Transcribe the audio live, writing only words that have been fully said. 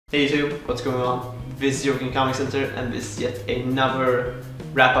Hey YouTube, what's going on? This is Joking Comic Center and this is yet another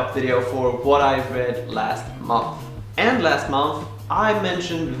wrap-up video for what I read last month. And last month I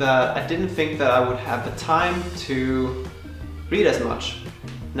mentioned that I didn't think that I would have the time to read as much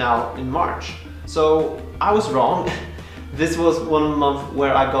now in March. So I was wrong. This was one month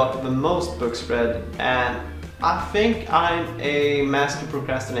where I got the most books read, and I think I'm a master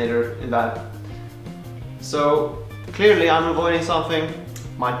procrastinator in that. So clearly I'm avoiding something.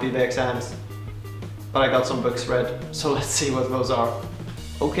 Might be the exams, but I got some books read, so let's see what those are.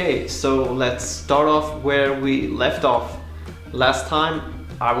 Okay, so let's start off where we left off. Last time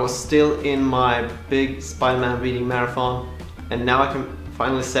I was still in my big Spider-Man reading marathon, and now I can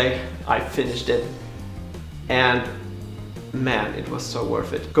finally say I finished it. And man, it was so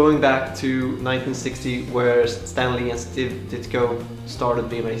worth it. Going back to 1960, where Stan Lee and Steve Ditko started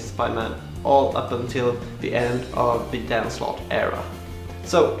The Amazing Spider-Man, all up until the end of the Dan Slott era.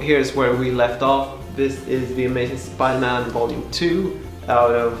 So here's where we left off. This is The Amazing Spider-Man Volume 2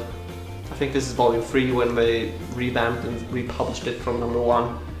 out of, I think this is Volume 3 when they revamped and republished it from number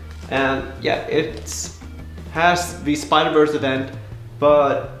 1. And yeah, it has the Spider-Verse event,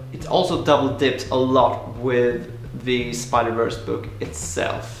 but it also double dipped a lot with the Spider-Verse book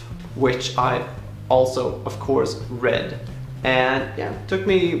itself, which I also, of course, read. And yeah, it took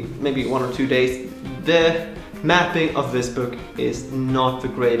me maybe 1 or 2 days. The mapping of this book is not the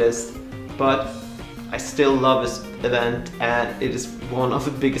greatest, but I still love this event, and it is one of the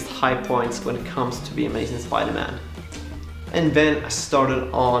biggest high points when it comes to The Amazing Spider-Man. And then I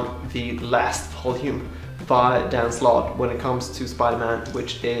started on the last volume by Dan Slott when it comes to Spider-Man,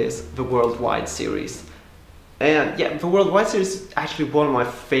 which is the Worldwide series. And yeah, the Worldwide series is actually one of my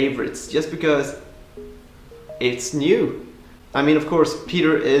favorites, just because it's new. I mean, of course,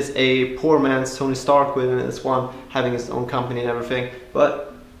 Peter is a poor man's Tony Stark within this one, having his own company and everything,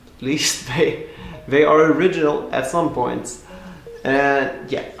 but at least they are original at some points. And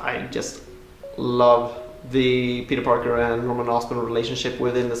yeah, I just love the Peter Parker and Norman Osborn relationship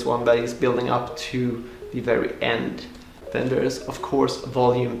within this one that he's building up to the very end. Then there's, of course,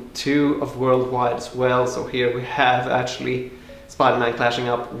 Volume 2 of Worldwide as well, so here we have actually Spider-Man clashing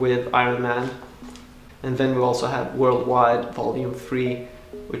up with Iron Man. And then we also have Worldwide Volume 3,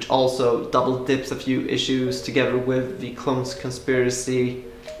 which also double dips a few issues together with the Clones Conspiracy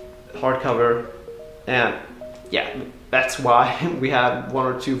hardcover. And yeah, that's why we have 1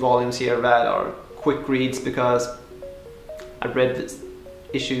 or 2 volumes here that are quick reads, because I read these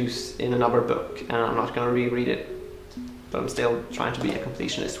issues in another book and I'm not gonna reread it. But I'm still trying to be a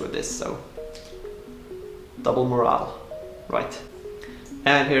completionist with this, so double morale, right?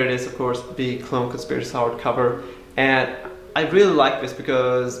 And here it is, of course, the Clone Conspiracy hardcover, and I really like this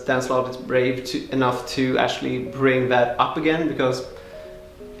because Dan Slott is brave enough to actually bring that up again, because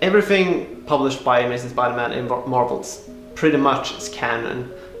everything published by Amazing Spider-Man in Marvel's pretty much is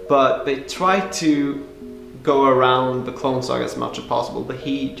canon, but they try to go around the Clone Saga as much as possible, but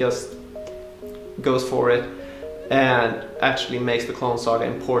he just goes for it and actually makes the Clone Saga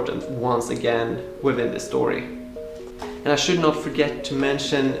important once again within the story. And I should not forget to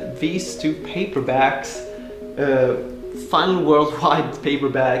mention these 2 paperbacks, Final Worldwide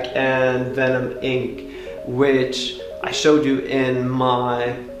paperback and Venom Inc., which I showed you in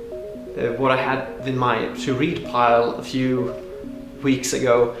my what I had in my to read pile a few weeks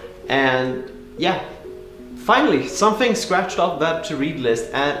ago. And yeah, finally something scratched off that to read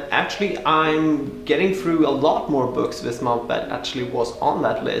list, and actually I'm getting through a lot more books this month that actually was on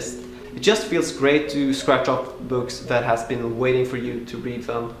that list. It just feels great to scratch off books that has been waiting for you to read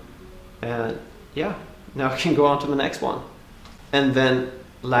them. And yeah, now I can go on to the next one. And then,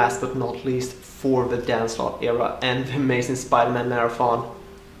 last but not least, for the Dan Slott era and the Amazing Spider-Man marathon,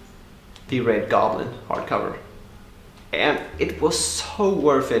 the Red Goblin hardcover. And it was so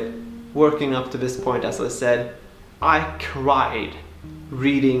worth it working up to this point. As I said, I cried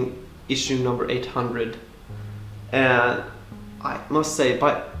reading issue number 800. And I must say,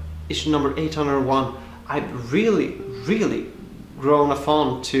 by issue number 801, I've really grown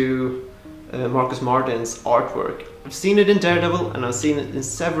fond to Marcus Martin's artwork. I've seen it in Daredevil and I've seen it in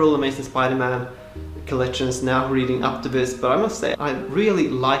several Amazing Spider-Man collections now reading up to this, but I must say I really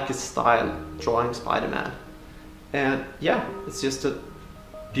like his style drawing Spider-Man. And yeah, it's just a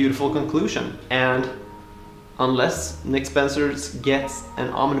beautiful conclusion, and unless Nick Spencer gets an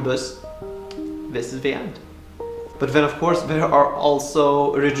omnibus, this is the end. But then, of course, there are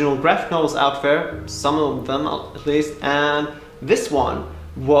also original graphic novels out there, some of them at least, and this one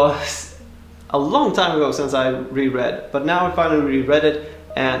was a long time ago since I reread, but now I finally reread it,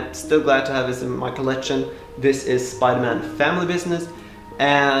 and still glad to have this in my collection. This is Spider-Man Family Business,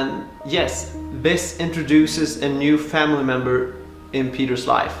 And yes, this introduces a new family member in Peter's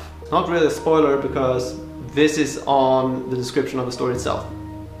life. Not really a spoiler because this is on the description of the story itself.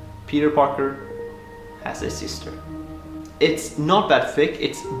 Peter Parker has a sister. It's not that thick,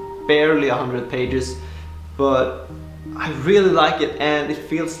 it's barely 100 pages, but I really like it, and it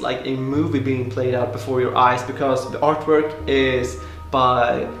feels like a movie being played out before your eyes because the artwork is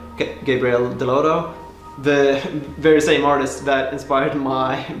by Gabriel Delotto, the very same artist that inspired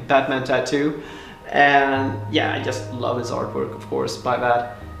my Batman tattoo. And yeah, I just love his artwork, of course, by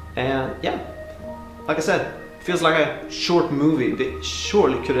that. And yeah, like I said, it feels like a short movie. They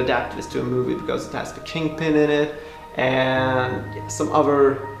surely could adapt this to a movie because it has the Kingpin in it and some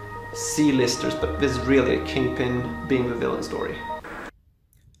other C-listers, but this is really a Kingpin being the villain story.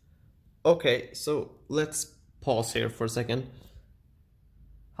 Okay, so let's pause here for a second.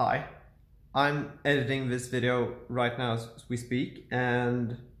 Hi, I'm editing this video right now as we speak,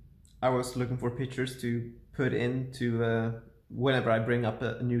 and I was looking for pictures to put into whenever I bring up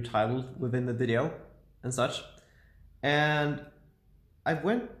a new title within the video and such. And I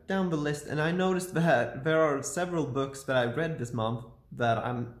went down the list and I noticed that there are several books that I read this month that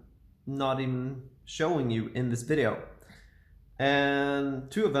I'm not even showing you in this video.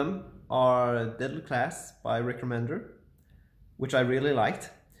 And two of them are Deadly Class by Rick Remender, which I really liked,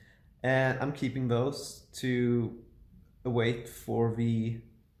 and I'm keeping those to await for the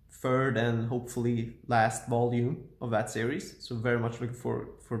third and hopefully last volume of that series, so very much looking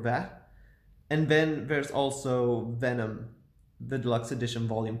for that. And then there's also Venom, the Deluxe Edition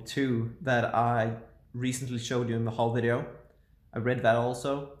Volume 2 that I recently showed you in the haul video. I read that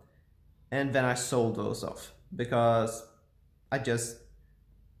also, and then I sold those off because I didn't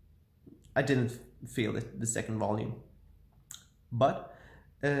feel it, the second volume. But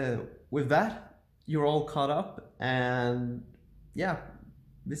with that, you're all caught up, and yeah,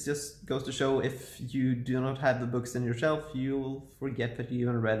 this just goes to show if you do not have the books in your shelf, you'll forget that you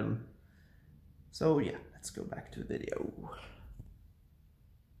even read them. So yeah, let's go back to the video.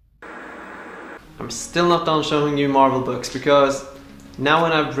 I'm still not done showing you Marvel books because now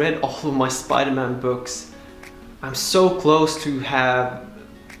when I've read all of my Spider-Man books, I'm so close to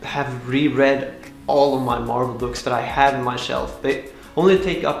have reread all of my Marvel books that I have in my shelf. They only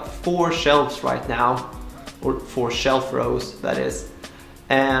take up 4 shelves right now, or 4 shelf rows, that is.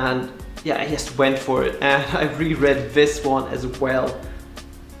 And yeah, I just went for it, and I reread this one as well.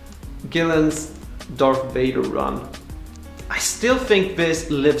 Gillen's Darth Vader run. I still think this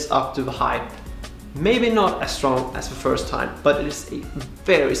lives up to the hype. Maybe not as strong as the first time, but it is a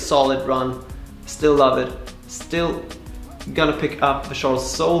very solid run. Still love it. Still gonna pick up the Charles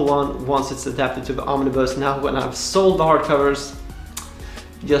Soule one once it's adapted to the omnibus now when I've sold the hardcovers,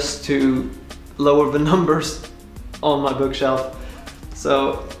 just to lower the numbers on my bookshelf.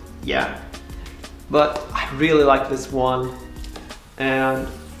 So yeah, but I really like this one, and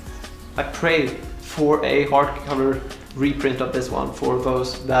I pray for a hardcover reprint of this one for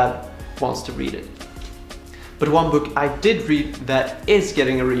those that wants to read it. But one book I did read that is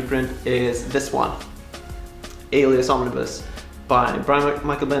getting a reprint is this one, Alias Omnibus by Brian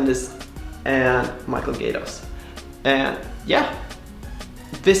Michael Bendis and Michael Gaydos. And yeah,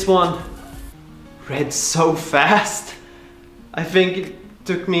 this one read so fast. I think it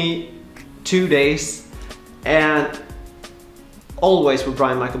took me 2 days, and always with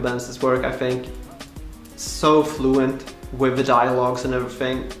Brian Michael Bendis' work, I think, so fluent with the dialogues and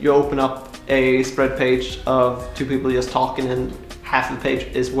everything. You open up a spread page of 2 people just talking and half the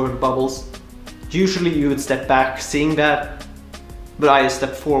page is word bubbles. Usually you would step back seeing that, but I just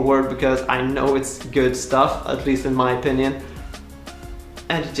step forward because I know it's good stuff, at least in my opinion.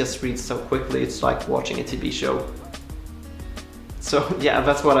 And it just reads so quickly, it's like watching a TV show. So yeah,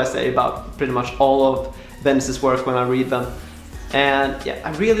 that's what I say about pretty much all of Bendis' work when I read them. And yeah,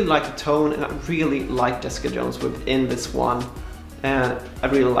 I really like the tone, and I really like Jessica Jones within this one. And I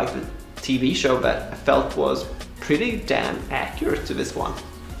really like the TV show that I felt was pretty damn accurate to this one.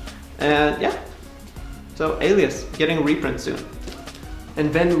 And yeah, so Alias, getting a reprint soon.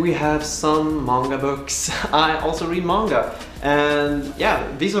 And then we have some manga books. I also read manga. And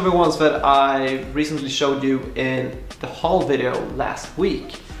yeah, these are the ones that I recently showed you in the haul video last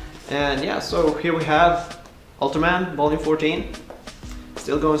week. And yeah, so here we have Ultraman Volume 14,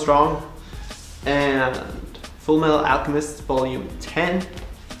 still going strong. And Full Metal Alchemist Volume 10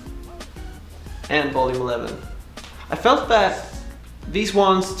 and Volume 11. I felt that these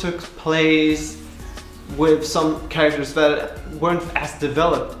ones took place with some characters that weren't as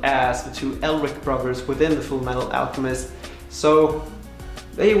developed as the 2 Elric brothers within the Full Metal Alchemist, so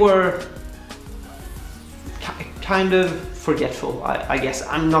they were kind of forgetful, I guess.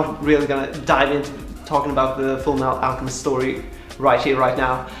 I'm not really gonna dive into talking about the Fullmetal Alchemist story right here, right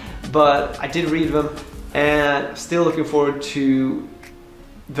now, but I did read them and still looking forward to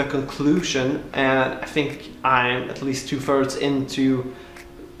the conclusion, and I think I'm at least 2/3 into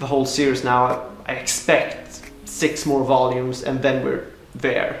the whole series now. I expect 6 more volumes and then we're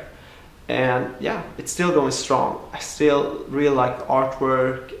there. And yeah, it's still going strong. I still really like the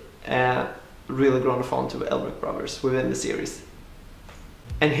artwork and really grown fond to the Elric brothers within the series.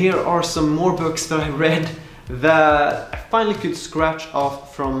 And here are some more books that I read that I finally could scratch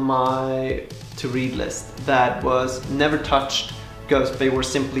off from my to-read list that was never touched because they were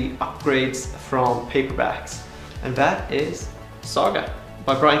simply upgrades from paperbacks. And that is Saga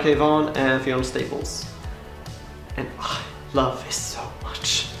by Brian K. Vaughan and Fiona Staples. And I love this so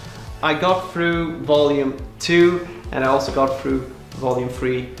much. I got through volume 2 and I also got through volume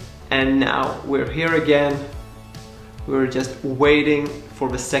 3, and now we're here again. We're just waiting for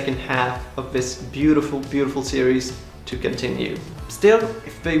the second half of this beautiful, beautiful series to continue. Still,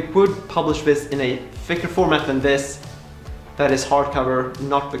 if they would publish this in a thicker format than this, that is hardcover,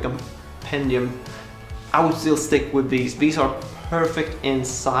 not the compendium, I would still stick with these. These are perfect in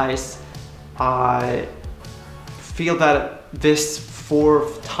size. I feel that this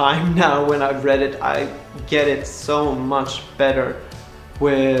 4th time now when I've read it, I get it so much better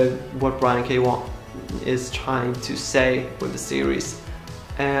with what Brian K. Vaughan is trying to say with the series.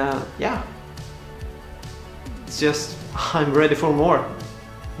 And yeah, it's just, I'm ready for more,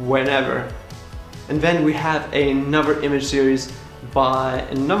 whenever. And then we have another image series by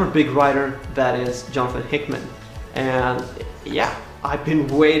another big writer, that is Jonathan Hickman. And yeah, I've been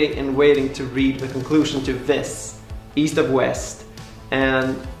waiting and waiting to read the conclusion to this, East of West.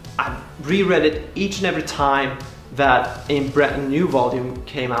 And I've reread it each and every time that a brand new volume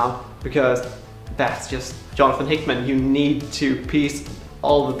came out, because that's just Jonathan Hickman. You need to piece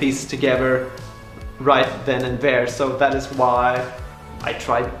all the pieces together right then and there. So that is why I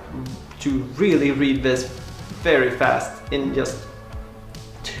tried to really read this very fast in just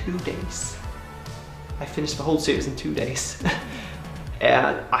 2 days. I finished the whole series in 2 days.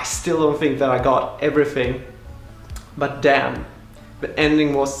 And I still don't think that I got everything, but damn, the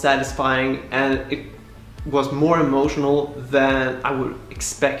ending was satisfying and it was more emotional than I would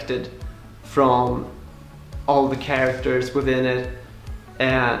expected from all the characters within it.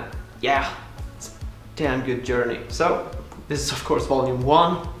 And yeah, it's a damn good journey. So this is of course volume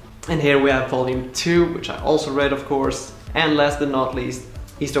 1, and here we have volume 2, which I also read of course, and last but not least,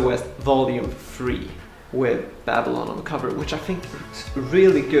 East or West volume 3 with Babylon on the cover, which I think is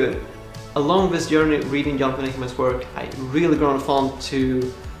really good. Along this journey reading Jonathan Hickman's work, I really grown fond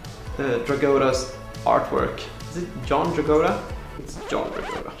to Dragoda's artwork. Is it John Dragoda? It's John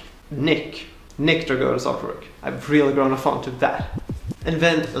Dragoda. Nick Dragoda's artwork. I've really grown fond to that. And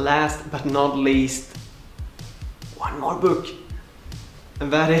then last but not least, one more book.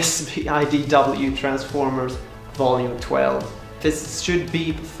 And that is the IDW Transformers Volume 12. This should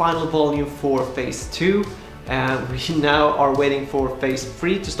be the final volume for Phase 2. And we now are waiting for Phase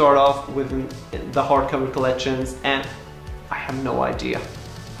 3 to start off with the hardcover collections, and I have no idea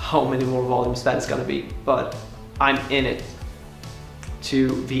how many more volumes that is gonna be, but I'm in it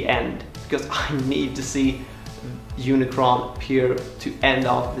to the end because I need to see Unicron appear to end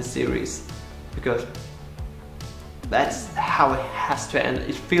off the series, because that's how it has to end.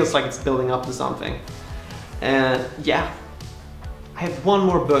 It feels like it's building up to something. And yeah, I have one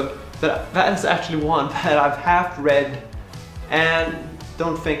more book, but that is actually one that I've half read and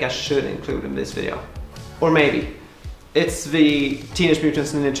don't think I should include in this video. Or maybe. It's the Teenage Mutant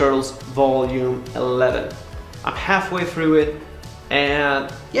Ninja Turtles Volume 11. I'm halfway through it,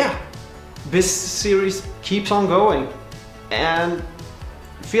 and yeah, this series keeps on going. And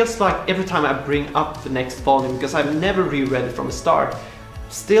it feels like every time I bring up the next volume, because I've never reread it from the start,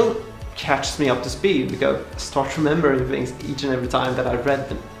 still catches me up to speed, because I start remembering things each and every time that I read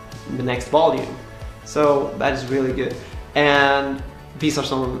the next volume. So that is really good. And these are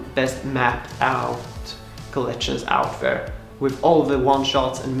some of the best mapped out collections out there, with all the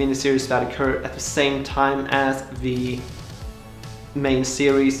one-shots and miniseries that occur at the same time as the main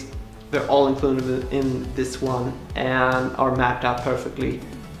series. They're all included in this one and are mapped out perfectly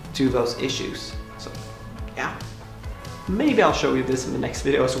to those issues. So yeah, maybe I'll show you this in the next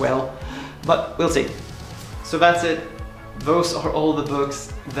video as well, but we'll see. So that's it. Those are all the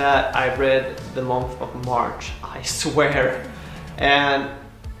books that I read the month of March, I swear. And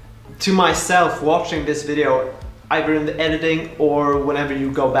to myself watching this video, either in the editing or whenever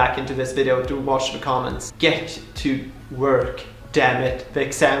you go back into this video to watch the comments, get to work, damn it, the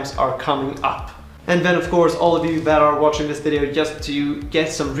exams are coming up. And then of course all of you that are watching this video just to get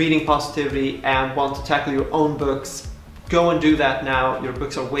some reading positivity and want to tackle your own books, go and do that now. Your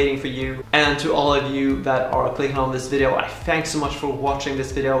books are waiting for you. And to all of you that are clicking on this video, I thank so much for watching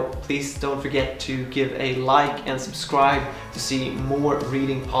this video. Please don't forget to give a like and subscribe to see more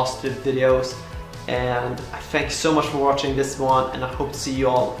reading positive videos. And I thank you so much for watching this one, and I hope to see you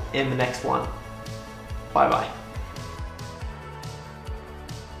all in the next one. Bye bye.